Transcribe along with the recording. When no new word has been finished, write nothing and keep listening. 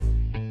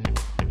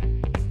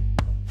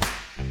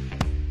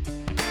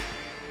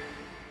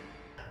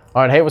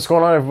All right, hey, what's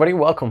going on, everybody?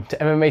 Welcome to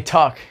MMA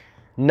Talk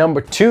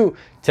number 2.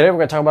 Today we're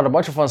going to talk about a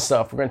bunch of fun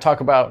stuff. We're going to talk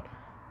about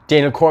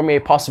Daniel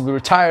Cormier possibly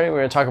retiring. We're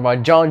going to talk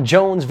about Jon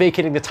Jones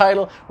vacating the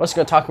title. We're also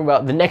going to talk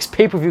about the next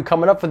pay-per-view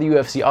coming up for the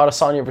UFC,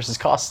 Adesanya Vs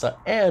Costa.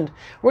 And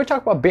we're going to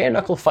talk about bare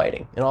knuckle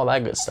fighting and all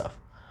that good stuff.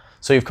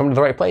 So you've come to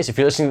the right place. If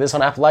you're listening to this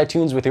on Apple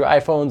iTunes with your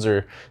iPhones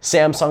or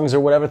Samsungs or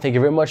whatever, thank you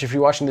very much. If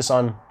you're watching this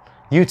on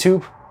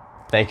YouTube,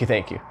 thank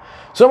you.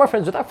 So my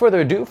friends, without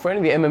further ado, for any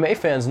of the MMA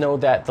fans, know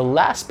that the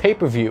last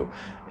pay-per-view,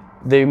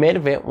 the main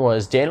event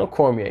was Daniel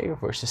Cormier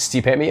versus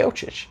Stipe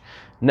Miocic.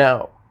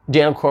 Now,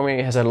 Daniel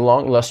Cormier has had a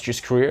long,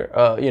 illustrious career,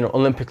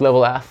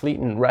 Olympic-level athlete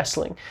in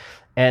wrestling,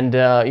 and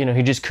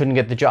he just couldn't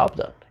get the job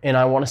done. And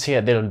I want to see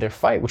their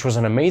fight, which was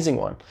an amazing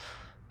one.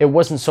 It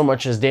wasn't so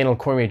much as Daniel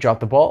Cormier dropped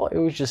the ball, it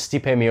was just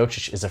Stipe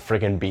Miocic is a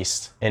friggin'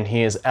 beast, and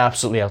he is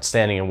absolutely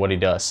outstanding in what he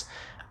does.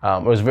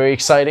 It was very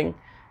exciting,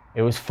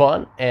 it was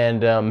fun, and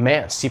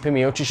man, Stipe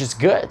Miocic is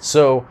good.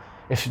 So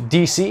if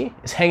DC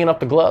is hanging up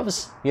the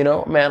gloves,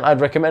 I'd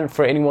recommend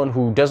for anyone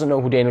who doesn't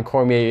know who Daniel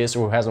Cormier is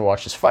or who hasn't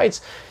watched his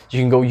fights, you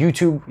can go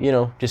YouTube,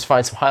 just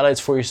find some highlights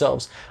for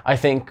yourselves. I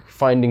think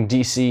finding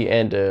DC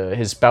and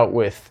his bout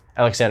with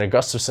Alexander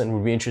Gustafsson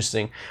would be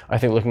interesting. I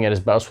think looking at his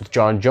bouts with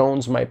Jon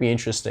Jones might be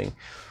interesting.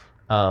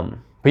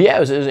 But yeah,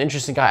 it was an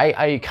interesting guy.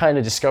 I kind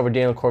of discovered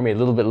Daniel Cormier a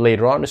little bit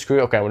later on in his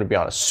career. Okay, I'm going to be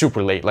honest,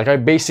 super late. Like, I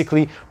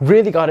basically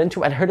really got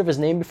into it. I'd heard of his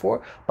name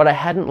before, but I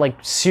hadn't,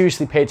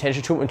 seriously paid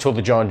attention to him until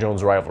the Jon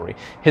Jones rivalry.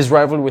 His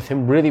rivalry with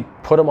him really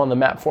put him on the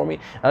map for me.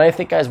 And I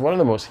think, guys, one of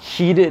the most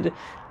heated,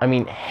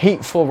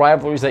 hateful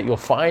rivalries that you'll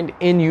find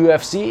in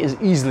UFC is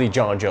easily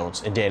Jon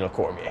Jones and Daniel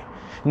Cormier.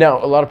 Now,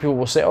 a lot of people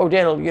will say, oh,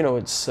 Daniel,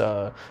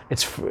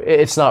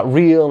 it's not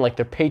real, and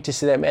they're paid to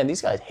say that. Man,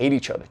 these guys hate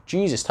each other.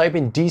 Jesus, type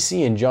in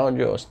DC and Jon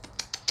Jones.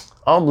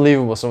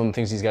 Unbelievable some of the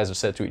things these guys have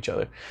said to each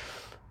other.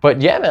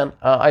 But yeah, man,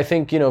 I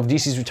think, if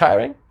DC's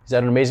retiring, he's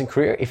had an amazing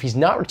career. If he's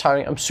not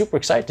retiring, I'm super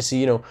excited to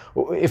see,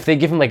 if they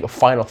give him a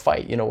final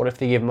fight. What if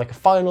they give him a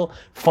final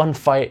fun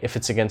fight? If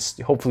it's against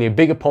hopefully a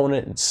big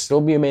opponent, it'd still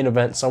be a main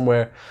event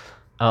somewhere.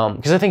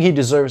 Because I think he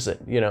deserves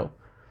it,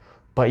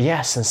 But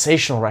yeah,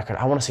 sensational record.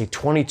 I want to say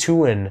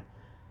 22-3.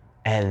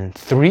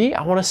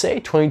 I want to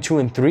say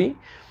 22-3.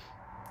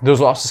 Those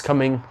losses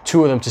coming,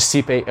 2 of them to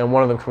Stipe and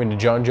 1 of them coming to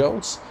Jon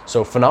Jones.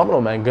 So phenomenal,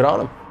 man. Good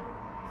on him.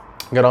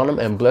 Good on him,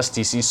 and bless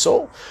DC's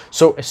soul.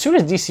 So as soon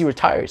as DC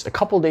retires, a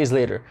couple days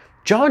later,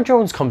 Jon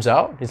Jones comes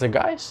out. He's like,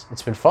 guys,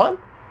 it's been fun.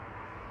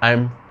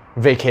 I'm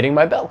vacating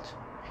my belt.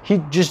 He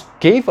just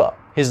gave up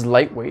his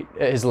light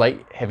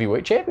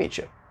heavyweight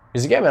championship.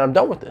 He's like, yeah, man, I'm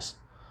done with this.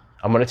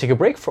 I'm going to take a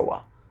break for a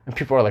while. And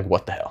people are like,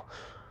 what the hell?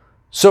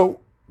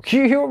 So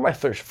here are my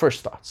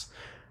first thoughts.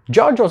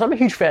 Jon Jones, I'm a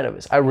huge fan of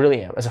his. I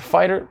really am. As a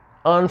fighter,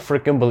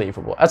 unfreaking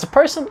believable. As a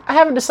person, I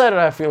haven't decided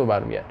how I feel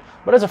about him yet.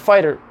 But as a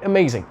fighter,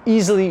 amazing.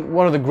 Easily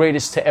one of the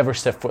greatest to ever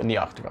step foot in the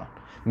octagon.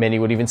 Many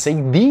would even say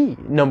the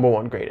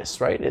 #1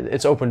 greatest, right?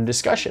 It's open to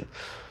discussion.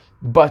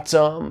 But,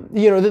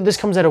 this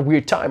comes at a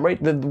weird time,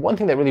 right? The one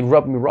thing that really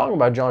rubbed me wrong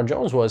about Jon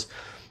Jones was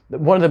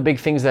one of the big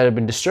things that had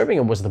been disturbing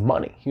him was the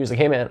money. He was like,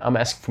 hey, man, I'm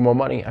asking for more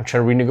money. I'm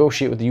trying to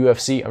renegotiate with the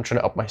UFC. I'm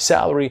trying to up my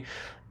salary.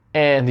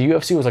 And the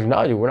UFC was like,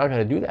 nah, dude, we're not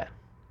going to do that.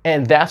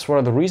 And that's one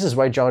of the reasons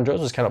why Jon Jones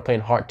was kind of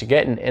playing hard to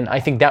get. And I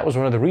think that was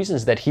one of the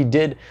reasons that he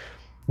did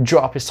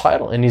drop his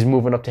title and he's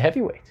moving up to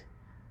heavyweight.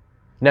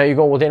 Now you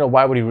go, well, Daniel,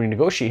 why would he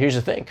renegotiate? Here's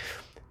the thing.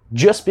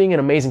 Just being an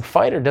amazing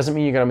fighter doesn't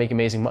mean you're going to make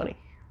amazing money.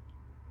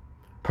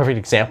 Perfect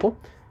example,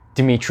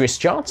 Demetrius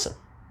Johnson.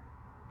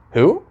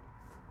 Who?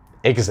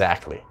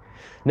 Exactly.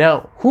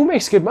 Now, who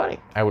makes good money?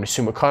 I would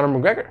assume a Conor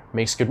McGregor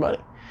makes good money.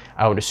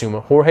 I would assume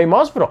a Jorge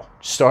Masvidal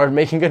started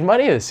making good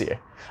money this year.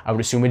 I would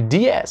assume a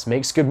Diaz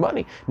makes good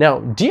money. Now,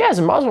 Diaz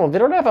and Masvidal, they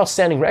don't have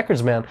outstanding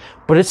records, man,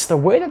 but it's the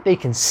way that they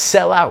can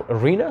sell out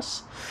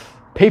arenas,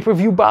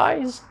 pay-per-view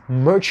buys,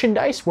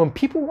 merchandise. When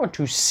people want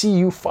to see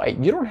you fight,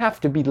 you don't have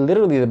to be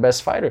literally the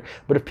best fighter,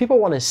 but if people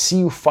want to see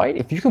you fight,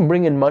 if you can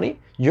bring in money,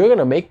 you're going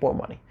to make more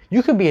money.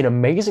 You can be an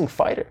amazing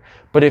fighter,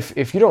 but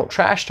if you don't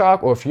trash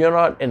talk, or if you're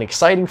not an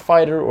exciting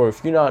fighter, or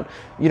if you don't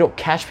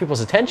catch people's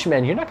attention,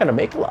 man, you're not going to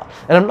make a lot.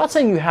 And I'm not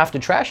saying you have to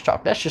trash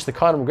talk. That's just the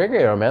Conor McGregor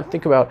era, man.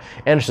 Think about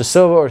Anderson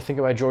Silva or think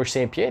about George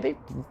St. Pierre. They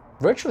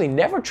virtually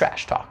never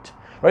trash talked,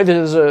 right?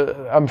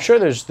 I'm sure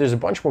there's a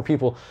bunch more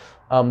people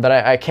that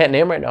I can't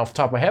name right now off the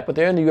top of my head, but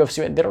they're in the UFC,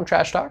 man. They don't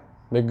trash talk.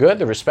 They're good.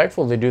 They're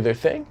respectful. They do their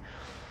thing.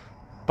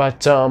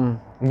 But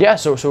yeah,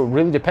 so it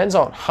really depends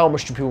on how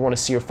much do people want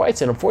to see your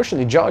fights. And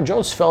unfortunately, Jon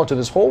Jones fell into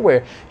this hole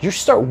where you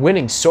start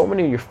winning so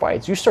many of your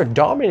fights, you start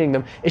dominating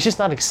them, it's just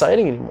not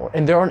exciting anymore.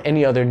 And there aren't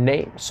any other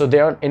names. So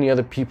there aren't any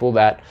other people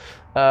that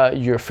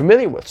you're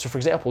familiar with. So for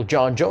example,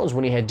 Jon Jones,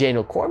 when he had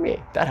Daniel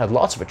Cormier, that had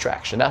lots of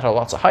attraction, that had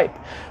lots of hype.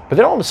 But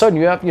then all of a sudden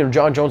you have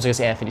Jon Jones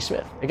against Anthony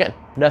Smith. Again,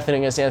 nothing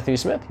against Anthony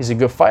Smith. He's a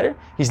good fighter.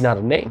 He's not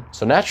a name.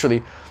 So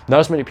naturally, not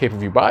as many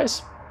pay-per-view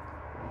buys,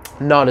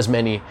 not as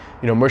many,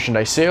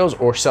 merchandise sales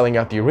or selling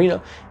out the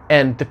arena.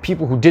 And the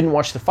people who didn't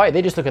watch the fight,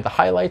 they just look at the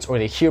highlights or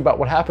they hear about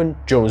what happened.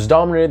 Jones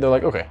dominated. They're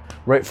like, okay,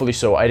 rightfully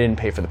so. I didn't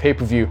pay for the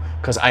pay-per-view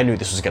because I knew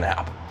this was going to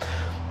happen.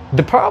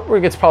 The problem where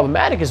it gets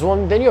problematic is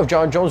then you have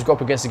John Jones go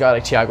up against a guy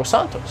like Thiago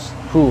Santos,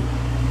 who,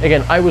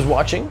 again, I was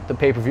watching the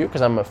pay-per-view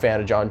because I'm a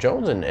fan of John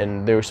Jones,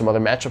 and there were some other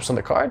matchups on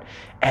the card.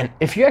 And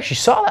if you actually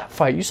saw that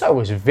fight, you saw it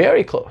was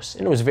very close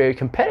and it was very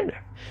competitive.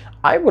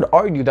 I would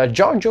argue that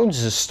John Jones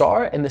is a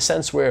star in the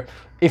sense where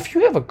if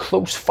you have a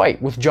close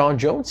fight with John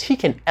Jones, he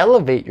can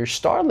elevate your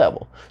star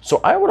level.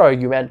 So I would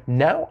argue, man,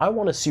 now I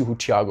want to see who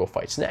Thiago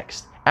fights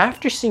next.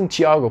 After seeing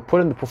Thiago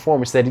put in the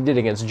performance that he did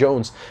against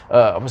Jones,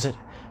 was it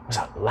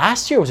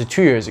last year or was it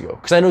 2 years ago?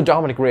 Because I know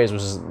Dominic Reyes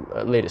was his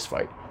latest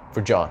fight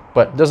for John,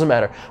 but it doesn't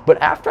matter.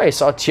 But after I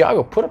saw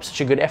Thiago put up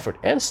such a good effort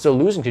and still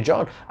losing to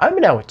John, I'm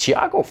now a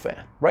Thiago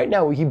fan. Right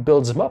now he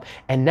builds him up,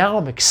 and now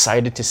I'm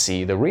excited to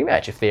see the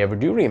rematch if they ever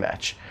do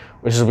rematch,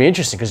 which will be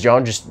interesting because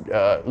John just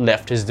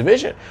left his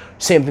division.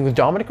 Same thing with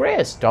Dominic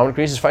Reyes. Dominic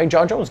Reyes is fighting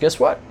John Jones. Guess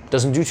what?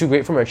 Doesn't do too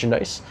great for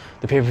merchandise.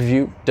 The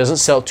pay-per-view doesn't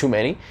sell too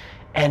many,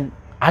 and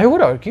I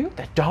would argue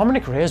that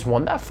Dominic Reyes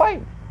won that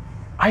fight.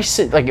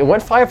 It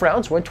went 5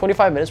 rounds, went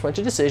 25 minutes, went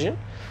to decision,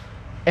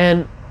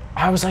 and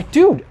I was like,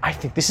 dude, I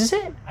think this is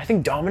it. I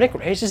think Dominic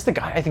Reyes is the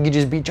guy. I think he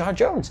just beat John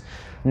Jones.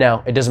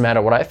 Now, it doesn't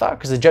matter what I thought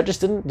because the judges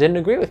didn't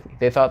agree with me.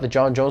 They thought that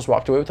John Jones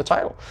walked away with the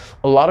title.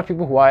 A lot of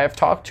people who I have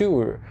talked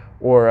to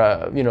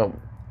or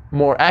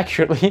more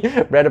accurately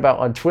read about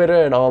on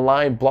Twitter and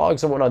online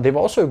blogs and whatnot, they've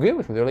also agreed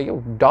with me. They're like, yo,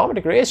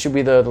 Dominic Reyes should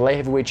be the light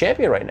heavyweight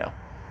champion right now.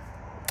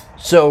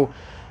 So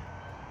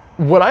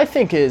what I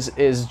think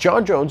is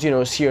John Jones,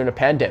 is here in a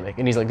pandemic,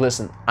 and he's like,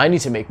 listen, I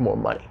need to make more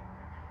money.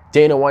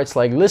 Dana White's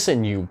like,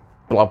 listen, you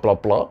blah, blah,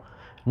 blah.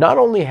 Not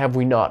only have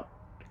we not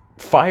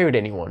fired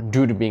anyone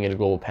due to being in a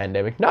global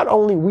pandemic, not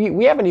only,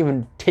 we haven't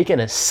even taken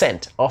a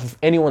cent off of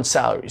anyone's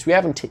salaries. We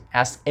haven't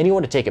asked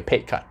anyone to take a pay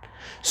cut.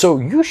 So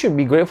you should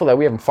be grateful that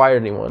we haven't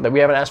fired anyone, that we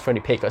haven't asked for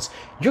any pay cuts.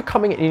 You're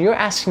coming in and you're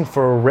asking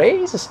for a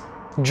raise?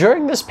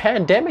 During this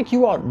pandemic, you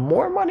want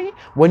more money?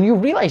 When you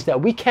realize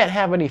that we can't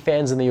have any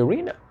fans in the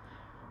arena.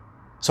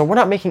 So we're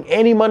not making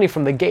any money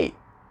from the gate,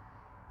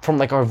 from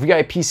like our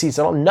VIP seats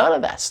and all, none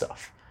of that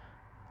stuff.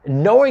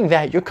 Knowing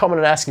that, you're coming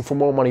and asking for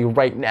more money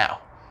right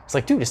now. It's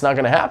like, dude, it's not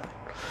going to happen.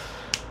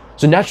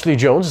 So naturally,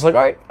 Jones is like,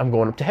 all right, I'm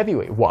going up to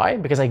heavyweight. Why?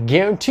 Because I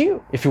guarantee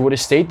you, if he would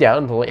have stayed down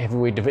in the light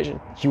heavyweight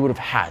division, he would have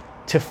had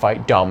to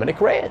fight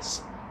Dominic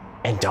Reyes.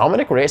 And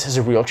Dominic Reyes has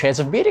a real chance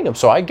of beating him.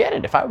 So I get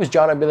it. If I was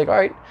John, I'd be like, all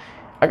right,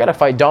 I got to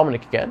fight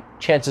Dominic again.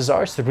 Chances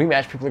are it's the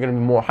rematch. People are going to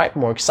be more hyped,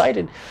 more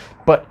excited.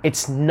 But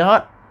it's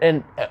not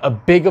a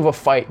big of a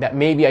fight that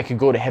maybe I could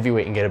go to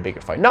heavyweight and get a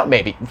bigger fight. Not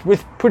maybe,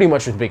 pretty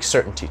much with big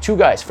certainty. 2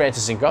 guys,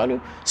 Francis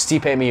Ngannou,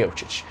 Stipe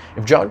Miocic.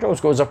 If John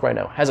Jones goes up right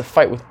now, has a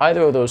fight with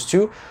either of those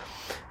two,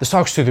 the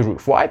stock's through the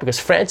roof. Why? Because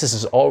Francis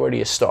is already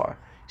a star.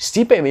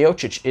 Stipe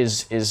Miocic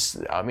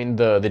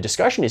the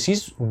discussion is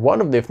he's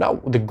one of the, if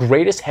not the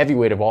greatest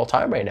heavyweight of all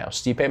time right now,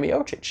 Stipe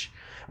Miocic.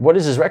 What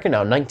is his record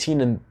now?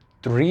 19-3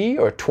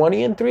 or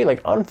 20-3?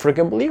 Like,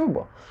 unfreaking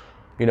believable.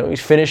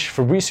 He's finished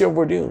Fabricio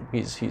Verdun.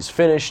 He's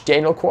finished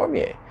Daniel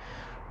Cormier.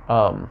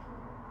 And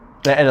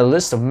a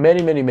list of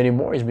many, many, many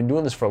more. He's been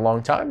doing this for a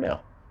long time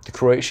now, the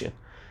Croatian.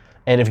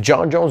 And if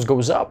John Jones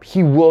goes up,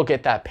 he will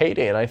get that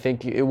payday. And I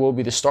think it will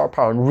be the star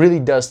power. And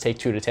really does take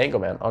 2 to tango,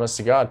 man. Honest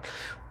to God.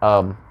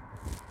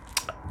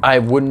 I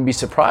wouldn't be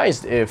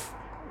surprised if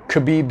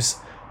Khabib's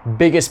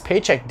biggest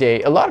paycheck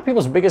day, a lot of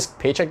people's biggest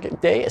paycheck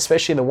day,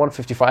 especially in the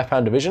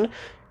 155-pound division,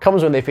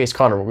 comes when they face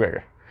Conor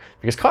McGregor.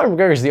 Because Conor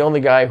McGregor is the only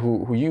guy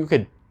who you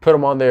could put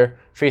him on there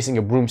facing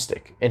a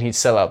broomstick and he'd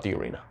sell out the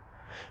arena.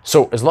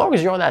 So as long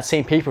as you're on that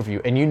same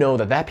pay-per-view and you know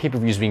that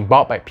pay-per-view is being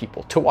bought by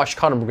people to watch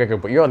Conor McGregor,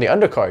 but you're on the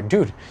undercard,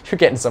 dude, you're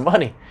getting some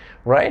money,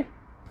 right?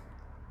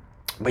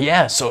 But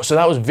yeah, so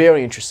that was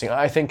very interesting.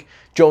 I think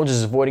Jones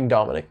is avoiding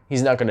Dominic.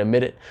 He's not going to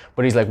admit it,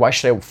 but he's like, why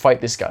should I fight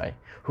this guy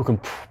who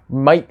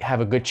might have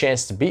a good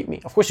chance to beat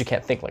me? Of course you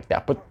can't think like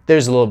that, but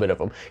there's a little bit of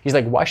him. He's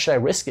like, why should I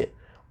risk it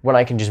when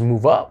I can just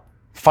move up,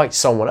 fight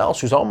someone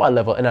else who's on my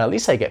level, and at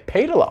least I get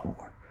paid a lot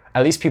more.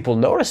 At least people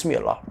notice me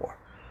a lot more.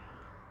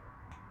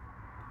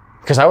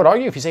 Because I would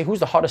argue, if you say who's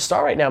the hottest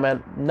star right now,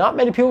 man, not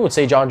many people would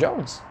say John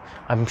Jones.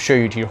 I'm sure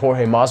you'd hear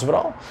Jorge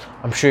Masvidal.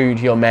 I'm sure you'd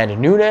hear Amanda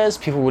Nunes.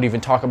 People would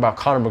even talk about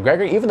Conor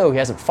McGregor, even though he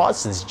hasn't fought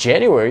since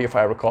January, if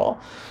I recall.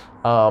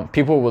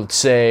 People would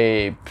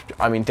say,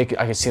 I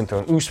could see them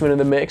throwing Usman in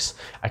the mix.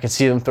 I could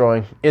see them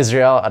throwing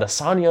Israel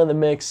Adesanya in the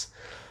mix.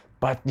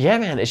 But yeah,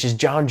 man, it's just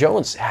John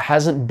Jones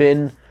hasn't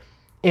been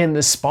in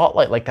the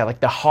spotlight like that, like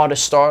the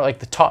hottest star, like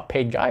the top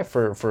paid guy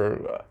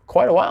for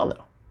quite a while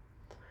now.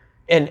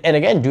 And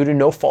again, due to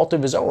no fault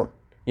of his own.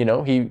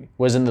 He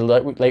was in the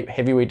light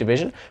heavyweight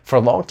division. For a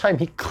long time,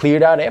 he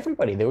cleared out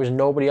everybody. There was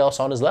nobody else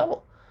on his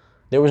level.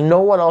 There was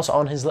no one else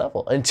on his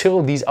level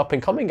until these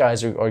up-and-coming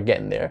guys are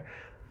getting there.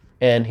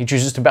 And he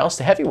chooses to bounce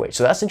to heavyweight.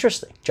 So that's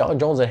interesting. John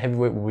Jones at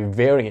heavyweight will be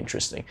very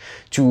interesting.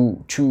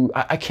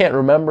 I can't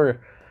remember,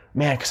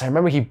 man, because I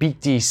remember he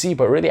beat DC,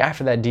 but really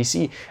after that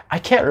DC, I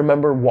can't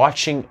remember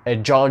watching a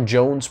John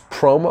Jones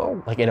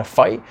promo, like in a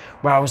fight,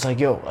 where I was like,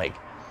 yo, like,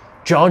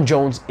 John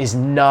Jones is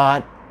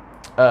not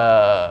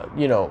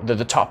you know,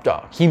 the top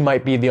dog. He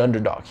might be the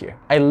underdog here.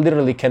 I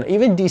literally can.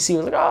 Even DC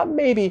was like, oh,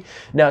 maybe.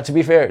 Now, to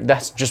be fair,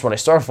 that's just when I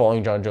started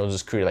following John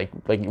Jones' career, like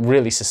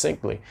really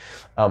succinctly,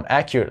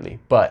 accurately.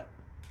 But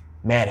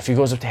man, if he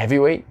goes up to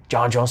heavyweight,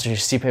 John Jones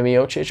versus Stipe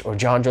Miocic, or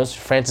John Jones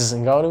versus Francis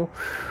Ngannou,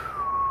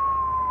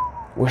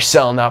 we're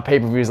selling out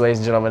pay-per-views, ladies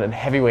and gentlemen, and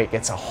heavyweight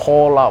gets a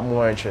whole lot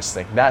more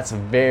interesting. That's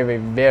very, very,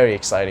 very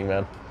exciting,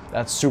 man.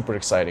 That's super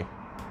exciting.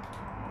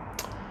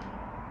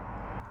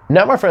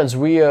 Now, my friends,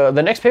 the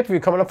next pay-per-view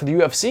coming up for the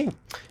UFC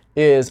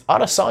is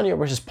Adesanya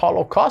versus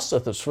Paulo Costa.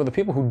 For the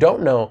people who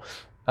don't know,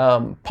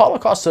 Paulo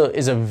Costa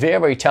is a very,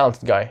 very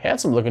talented guy,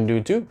 handsome-looking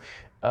dude too.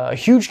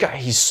 Huge guy.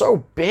 He's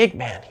so big,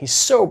 man. He's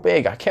so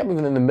big. I can't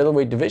believe in the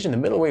middleweight division. The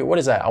middleweight, what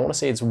is that? I want to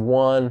say it's is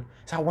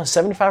that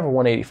 175 or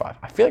 185?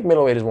 I feel like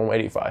middleweight is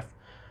 185.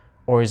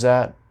 Or is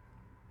that,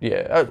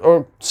 yeah,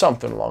 or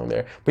something along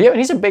there. But yeah,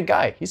 he's a big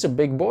guy. He's a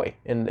big boy,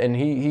 and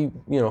he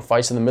you know,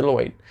 fights in the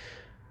middleweight.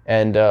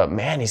 And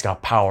man, he's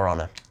got power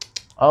on him.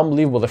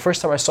 Unbelievable. The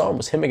first time I saw him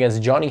was him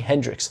against Johnny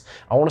Hendricks.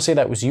 I want to say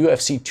that was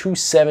UFC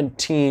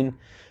 217,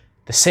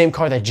 the same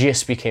card that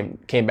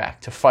GSP came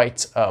back to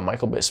fight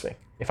Michael Bisping.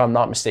 If I'm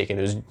not mistaken,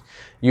 it was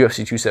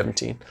UFC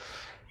 217.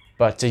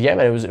 But yeah,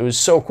 man, it was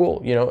so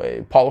cool. You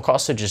know, Paulo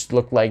Costa just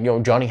looked like, you know,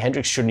 Johnny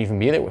Hendricks shouldn't even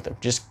be there with him.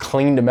 Just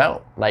cleaned him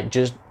out. Like,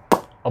 just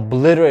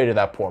obliterated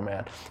that poor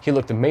man. He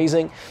looked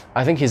amazing.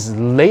 I think his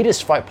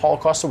latest fight, Paulo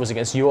Costa, was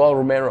against Yoel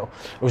Romero.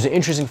 It was an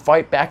interesting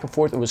fight, back and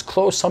forth. It was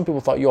close. Some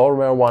people thought Yoel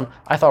Romero won.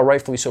 I thought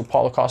rightfully so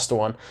Paulo Costa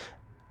won.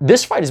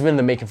 This fight has been in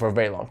the making for a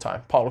very long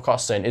time. Paulo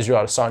Costa and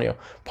Israel Adesanya.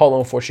 Paulo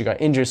unfortunately got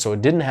injured, so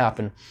it didn't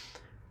happen.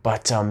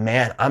 But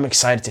man, I'm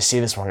excited to see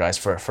this one, guys,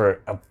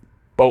 for a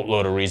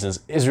boatload of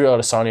reasons. Israel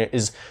Adesanya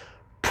is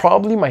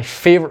probably my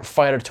favorite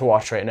fighter to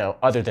watch right now,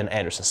 other than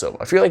Anderson Silva.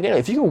 I feel like, you know,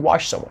 if you can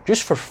watch someone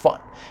just for fun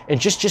and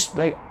just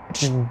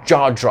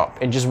jaw drop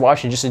and just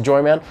watch and just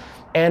enjoy, man,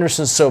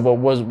 Anderson Silva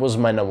was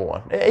my number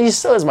one. He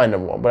still is my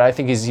number one, but I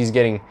think he's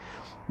getting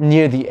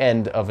near the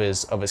end of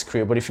his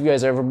career. But if you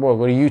guys ever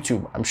go to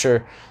YouTube, I'm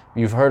sure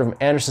you've heard of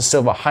Anderson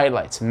Silva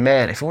highlights.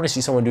 Man, if you want to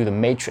see someone do the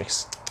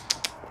Matrix,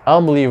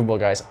 unbelievable,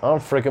 guys.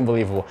 Unfreaking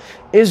believable.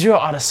 Israel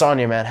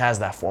Adesanya, man, has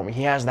that for me.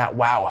 He has that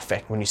wow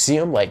effect. When you see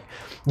him, like,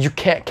 you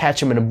can't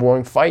catch him in a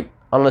boring fight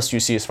unless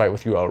you see his fight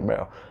with Yoel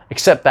Romero.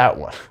 Except that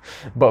one.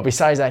 But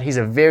besides that, he's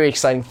a very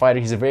exciting fighter.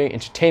 He's a very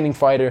entertaining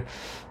fighter.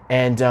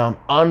 And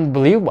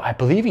unbelievable. I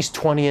believe he's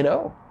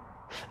 20-0.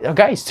 Now,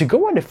 guys, to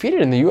go undefeated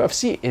in the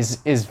UFC is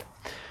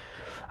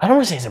I don't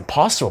want to say it's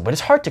impossible, but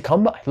it's hard to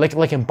come by.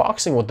 Like in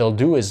boxing, what they'll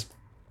do is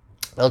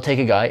they'll take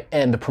a guy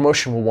and the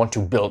promotion will want to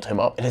build him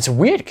up. And it's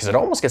weird because it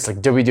almost gets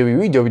like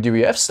WWE,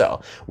 WWF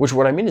style, which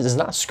what I mean is it's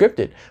not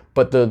scripted,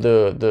 but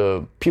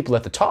the people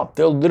at the top,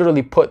 they'll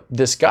literally put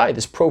this guy,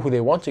 this pro who they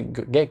want to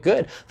get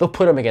good, they'll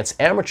put him against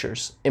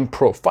amateurs in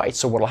pro fights.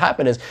 So what'll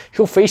happen is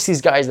he'll face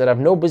these guys that have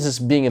no business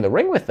being in the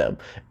ring with them,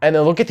 and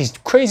then they'll get these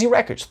crazy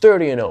records,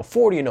 30-0,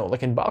 40-0.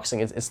 Like in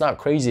boxing, it's not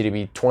crazy to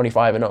be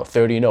 25-0,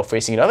 30-0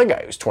 facing another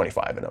guy who's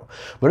 25-0.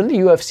 But in the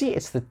UFC,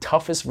 it's the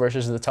toughest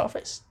versus the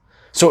toughest.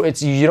 So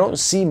you don't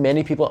see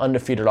many people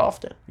undefeated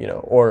often, you know,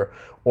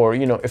 or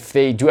you know, if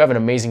they do have an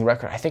amazing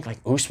record, I think like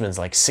Usman's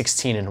like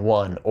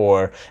 16-1,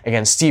 or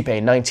against Stipe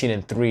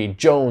 19-3,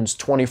 Jones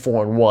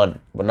 24-1,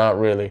 but not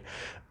really.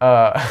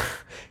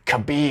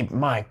 Khabib,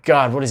 my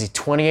God, what is he,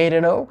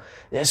 28-0?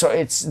 So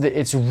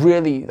it's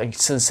really like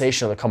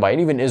sensational to come by, and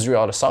even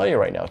Israel Adesanya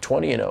right now,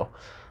 20-0.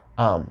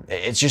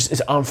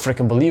 It's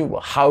unfreaking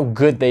believable how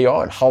good they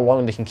are and how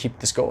long they can keep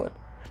this going.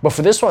 But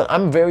for this one,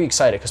 I'm very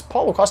excited because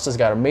Paulo Costa's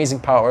got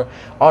amazing power.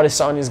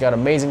 Adesanya's got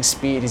amazing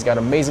speed. He's got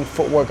amazing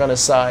footwork on his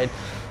side.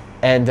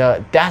 And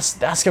that's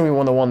going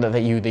to be the one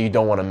that you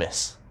don't want to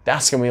miss.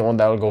 That's going to be the one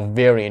that will go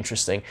very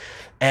interesting.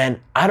 And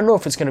I don't know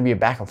if it's going to be a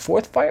back and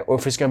forth fight or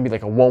if it's going to be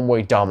like a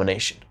one-way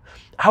domination.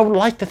 I would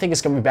like to think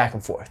it's going to be back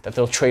and forth, that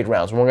they'll trade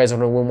rounds. One guy's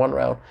going to win one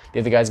round, the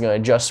other guy's going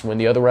to adjust, win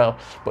the other round.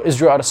 But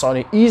Israel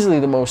Adesanya, easily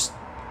the most,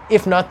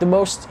 if not the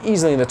most,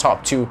 easily in the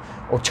top 2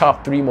 or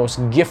top 3 most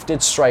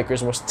gifted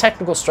strikers, most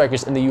technical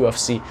strikers in the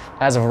UFC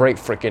as of right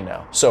freaking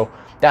now. So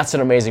that's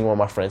an amazing one,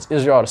 my friends.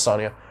 Israel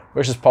Adesanya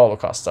versus Paulo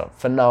Costa.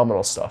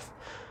 Phenomenal stuff.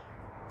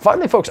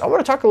 Finally, folks, I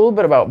want to talk a little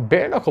bit about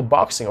bare knuckle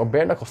boxing or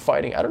bare knuckle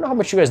fighting. I don't know how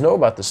much you guys know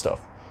about this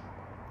stuff,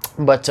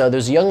 but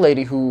there's a young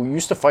lady who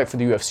used to fight for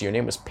the UFC. Her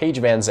name was Paige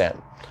Van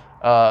Zandt.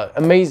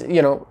 Amazing,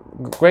 you know,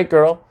 great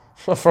girl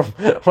from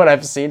what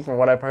I've seen, from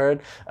what I've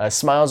heard.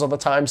 Smiles all the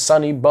time,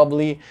 sunny,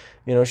 bubbly.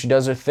 You know, she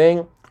does her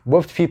thing.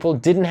 Whooped people,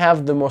 didn't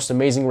have the most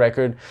amazing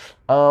record,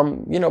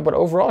 you know, but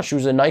overall she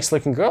was a nice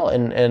looking girl,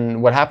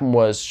 and what happened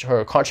was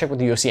her contract with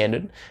the UFC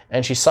ended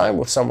and she signed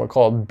with someone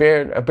called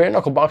bare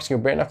knuckle boxing or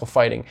bare knuckle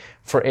fighting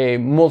for a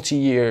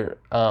multi-year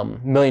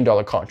 $1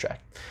 million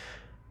contract.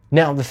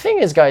 Now the thing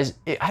is, guys,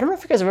 I don't know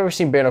if you guys have ever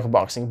seen bare knuckle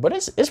boxing, but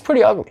it's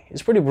pretty ugly,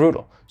 it's pretty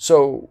brutal.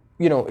 So,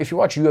 you know, if you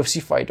watch a UFC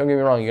fight, don't get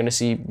me wrong, you're gonna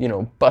see, you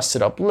know,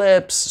 busted up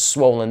lips,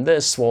 swollen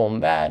this,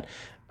 swollen that,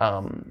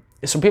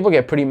 so people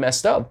get pretty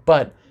messed up.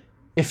 But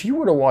if you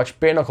were to watch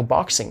bare knuckle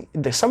boxing,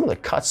 some of the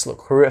cuts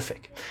look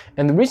horrific.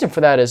 And the reason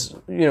for that is,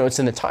 it's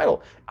in the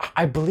title.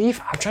 I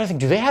believe, I'm trying to think,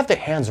 do they have their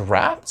hands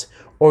wrapped?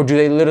 Or do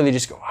they literally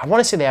just go, I want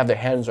to say they have their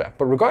hands wrapped.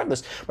 But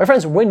regardless, my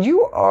friends, when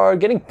you are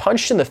getting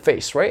punched in the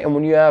face, right? And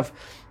when you have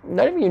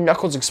not even your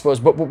knuckles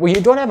exposed, but when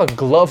you don't have a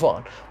glove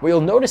on, what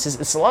you'll notice is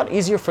it's a lot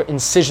easier for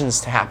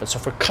incisions to happen, so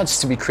for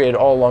cuts to be created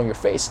all along your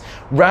face,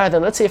 rather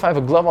than, let's say if I have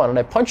a glove on and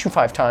I punch you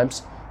 5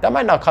 times, that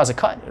might not cause a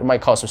cut. It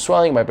might cause some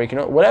swelling, it might break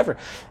your nose, whatever.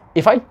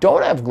 If I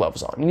don't have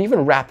gloves on, and even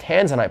wrapped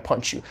hands and I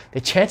punch you,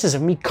 the chances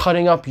of me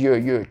cutting up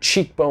your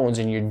cheekbones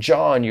and your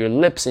jaw and your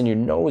lips and your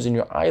nose and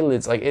your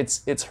eyelids, like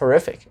it's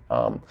horrific.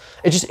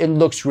 It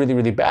looks really,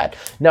 really bad.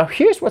 Now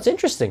here's what's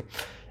interesting.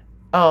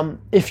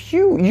 If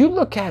you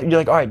look at, you're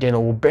like, all right,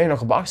 Daniel, well, bare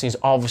knuckle boxing is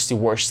obviously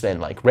worse than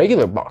like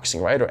regular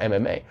boxing, right? Or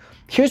MMA.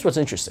 Here's what's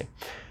interesting.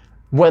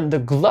 When the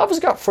gloves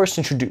got first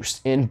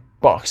introduced in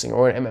boxing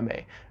or in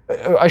MMA,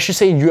 I should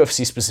say in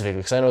UFC specifically,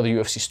 because I know the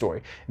UFC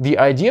story. The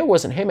idea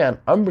wasn't, hey man,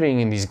 I'm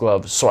bringing in these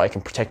gloves so I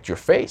can protect your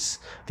face.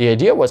 The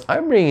idea was,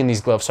 I'm bringing in these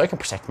gloves so I can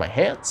protect my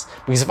hands.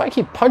 Because if I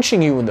keep punching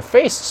you in the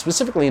face,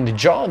 specifically in the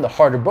jaw and the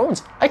harder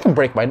bones, I can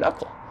break my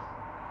knuckle.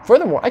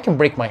 Furthermore, I can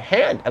break my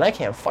hand and I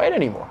can't fight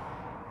anymore.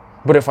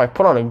 But if I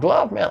put on a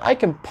glove, man, I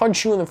can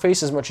punch you in the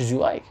face as much as you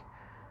like.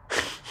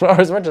 Or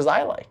as much as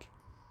I like.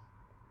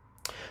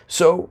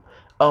 So,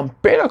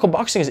 bare knuckle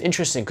boxing is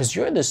interesting because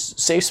you're in this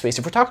safe space.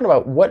 If we're talking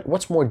about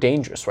what's more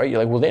dangerous, right? You're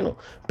like, well, Daniel,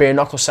 bare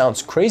knuckle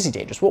sounds crazy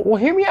dangerous. Well,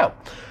 hear me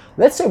out.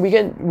 Let's say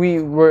we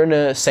were in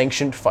a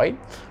sanctioned fight,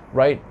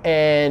 right?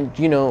 And,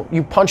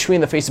 you punch me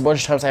in the face a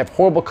bunch of times. I have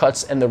horrible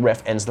cuts and the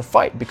ref ends the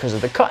fight because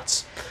of the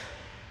cuts.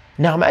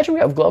 Now, imagine we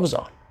have gloves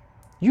on.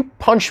 You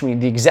punch me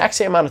the exact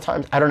same amount of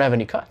times, I don't have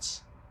any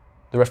cuts.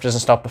 The ref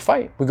doesn't stop the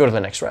fight. We go to the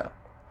next round.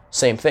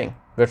 Same thing.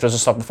 The ref doesn't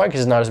stop the fight because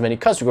there's not as many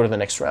cuts. We go to the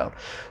next round.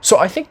 So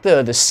I think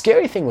the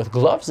scary thing with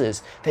gloves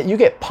is that you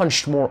get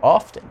punched more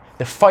often.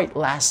 The fight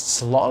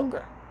lasts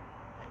longer.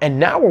 And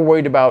now we're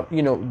worried about,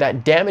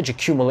 that damage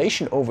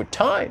accumulation over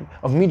time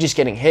of me just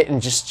getting hit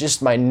and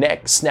just my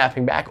neck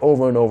snapping back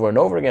over and over and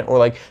over again, or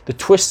like the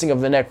twisting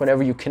of the neck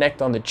whenever you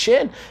connect on the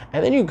chin.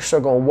 And then you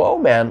start going, whoa,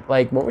 man,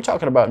 like when we're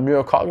talking about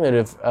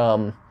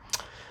neurocognitive,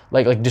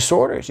 like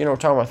disorders, we're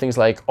talking about things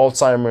like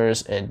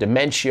Alzheimer's and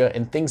dementia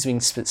and things being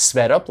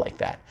sped up like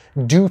that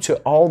due to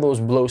all those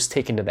blows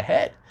taken to the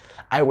head.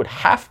 I would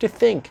have to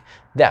think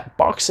that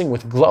boxing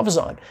with gloves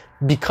on,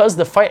 because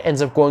the fight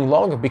ends up going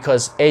longer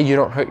because A, you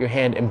don't hurt your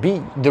hand, and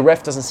B, the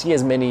ref doesn't see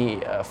as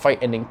many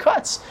fight-ending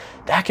cuts,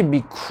 that can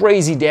be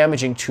crazy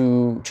damaging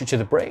to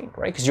the brain,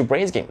 right? Because your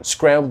brain's getting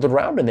scrambled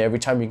around in there every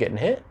time you're getting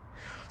hit.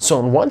 So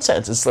in one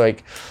sense, it's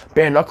like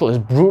bare knuckle is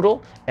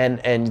brutal,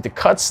 and the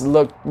cuts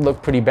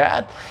look pretty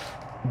bad.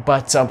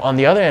 But on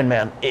the other hand,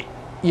 man,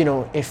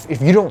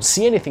 if you don't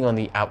see anything on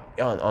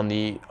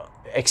the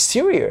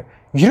exterior,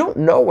 you don't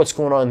know what's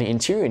going on in the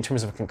interior in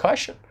terms of a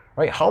concussion,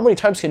 right? How many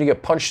times can you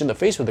get punched in the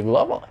face with a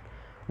glove on,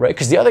 right?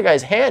 Because the other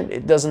guy's hand,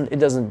 it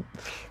doesn't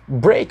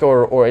break,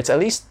 or it's at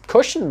least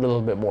cushioned a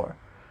little bit more.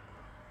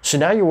 So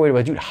now you're worried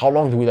about, dude, how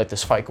long do we let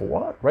this fight go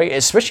on, right?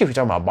 Especially if you're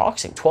talking about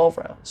boxing, 12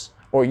 rounds,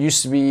 or it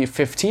used to be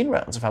 15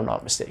 rounds, if I'm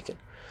not mistaken.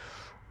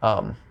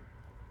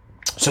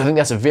 So I think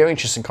that's a very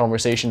interesting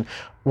conversation.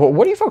 Well,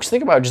 what do you folks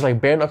think about just like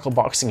bare knuckle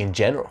boxing in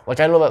general? Like,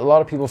 I know that a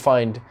lot of people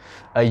find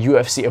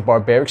UFC a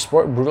barbaric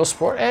sport, brutal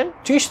sport, and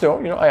to each their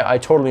own. I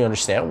totally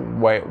understand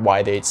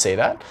why they'd say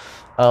that.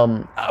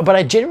 But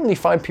I genuinely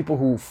find people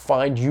who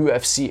find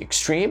UFC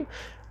extreme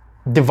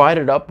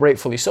divided up,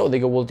 rightfully so. They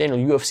go, well, Daniel,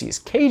 UFC is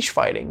cage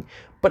fighting,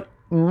 but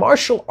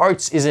martial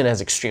arts isn't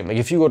as extreme. Like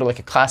if you go to like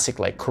a classic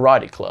like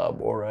karate club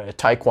or a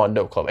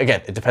taekwondo club,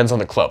 again, it depends on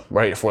the club,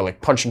 right? If we're like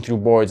punching through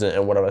boards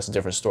and whatever, that's a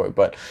different story.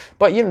 But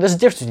there's a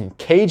difference between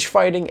cage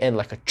fighting and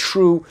like a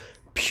true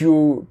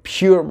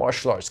pure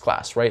martial arts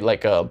class, right?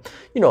 Like an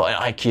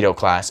aikido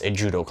class, a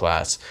judo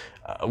class,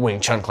 Wing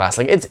Chun class.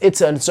 Like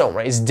it's on its own,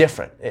 right? It's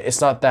different. It's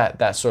not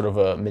that sort of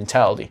a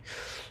mentality,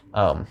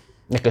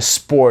 like a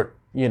sport,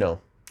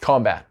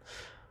 combat.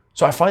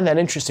 So I find that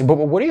interesting. But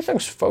what do you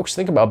think folks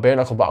think about bare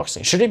knuckle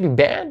boxing? Should it be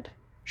banned?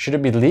 Should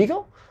it be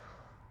legal?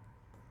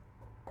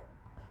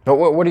 But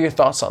what are your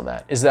thoughts on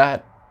that? Is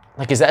that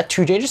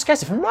too dangerous?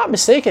 Guys, if I'm not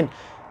mistaken,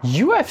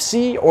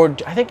 UFC, or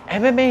I think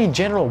MMA in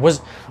general, was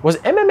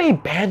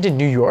MMA banned in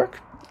New York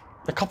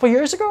a couple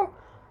years ago?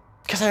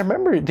 Because I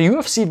remember the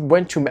UFC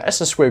went to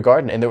Madison Square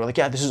Garden and they were like,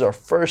 yeah, this is our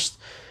first,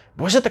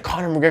 was it the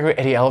Conor McGregor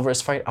Eddie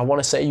Alvarez fight? I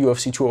want to say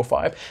UFC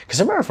 205.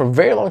 Because I remember for a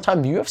very long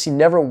time, the UFC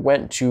never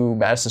went to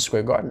Madison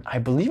Square Garden. I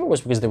believe it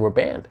was because they were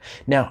banned.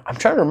 Now, I'm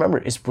trying to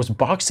remember, was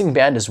boxing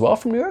banned as well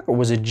from New York, or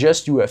was it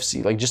just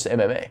UFC, like just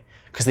MMA?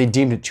 Because they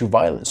deemed it too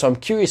violent. So I'm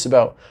curious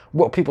about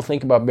what people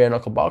think about bare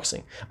knuckle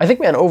boxing. I think,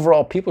 man,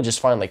 overall, people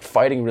just find like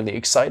fighting really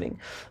exciting.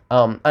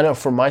 I know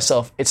for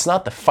myself, it's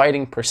not the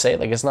fighting per se.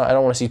 Like it's not, I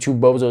don't want to see two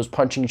bozos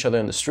punching each other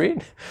in the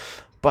street.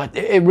 But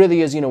it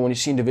really is, when you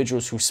see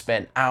individuals who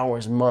spend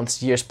hours,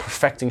 months, years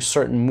perfecting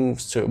certain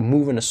moves to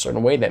move in a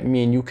certain way that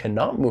me and you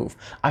cannot move,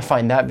 I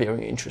find that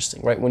very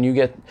interesting, right? When you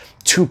get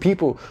two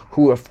people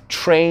who have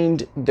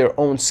trained their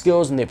own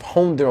skills and they've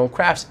honed their own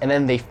crafts, and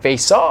then they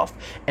face off,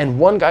 and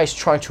one guy's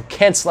trying to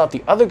cancel out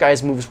the other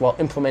guy's moves while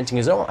implementing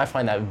his own, I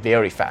find that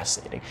very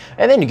fascinating.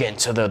 And then you get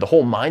into the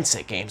whole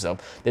mindset games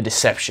of the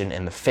deception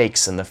and the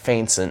fakes and the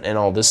feints and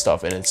all this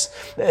stuff, and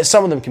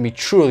some of them can be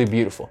truly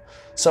beautiful.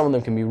 Some of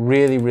them can be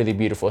really, really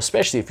beautiful,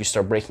 especially if you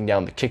start breaking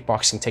down the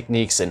kickboxing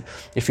techniques, and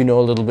if you know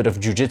a little bit of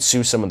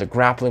jiu-jitsu, some of the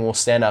grappling will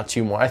stand out to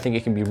you more. I think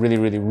it can be really,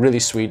 really, really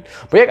sweet.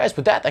 But yeah, guys,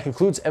 with that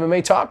concludes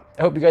MMA Talk.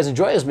 I hope you guys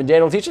enjoy. This has been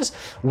Daniel Teaches.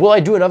 Will I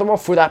do another one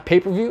for that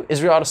pay-per-view,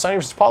 Israel Adesanya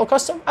vs Paulo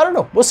Costa? I don't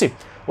know. We'll see.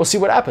 We'll see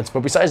what happens.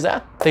 But besides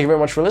that, thank you very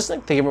much for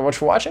listening. Thank you very much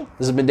for watching.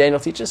 This has been Daniel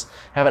Teaches.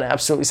 Have an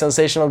absolutely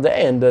sensational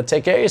day, and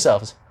take care of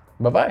yourselves.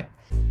 Bye-bye.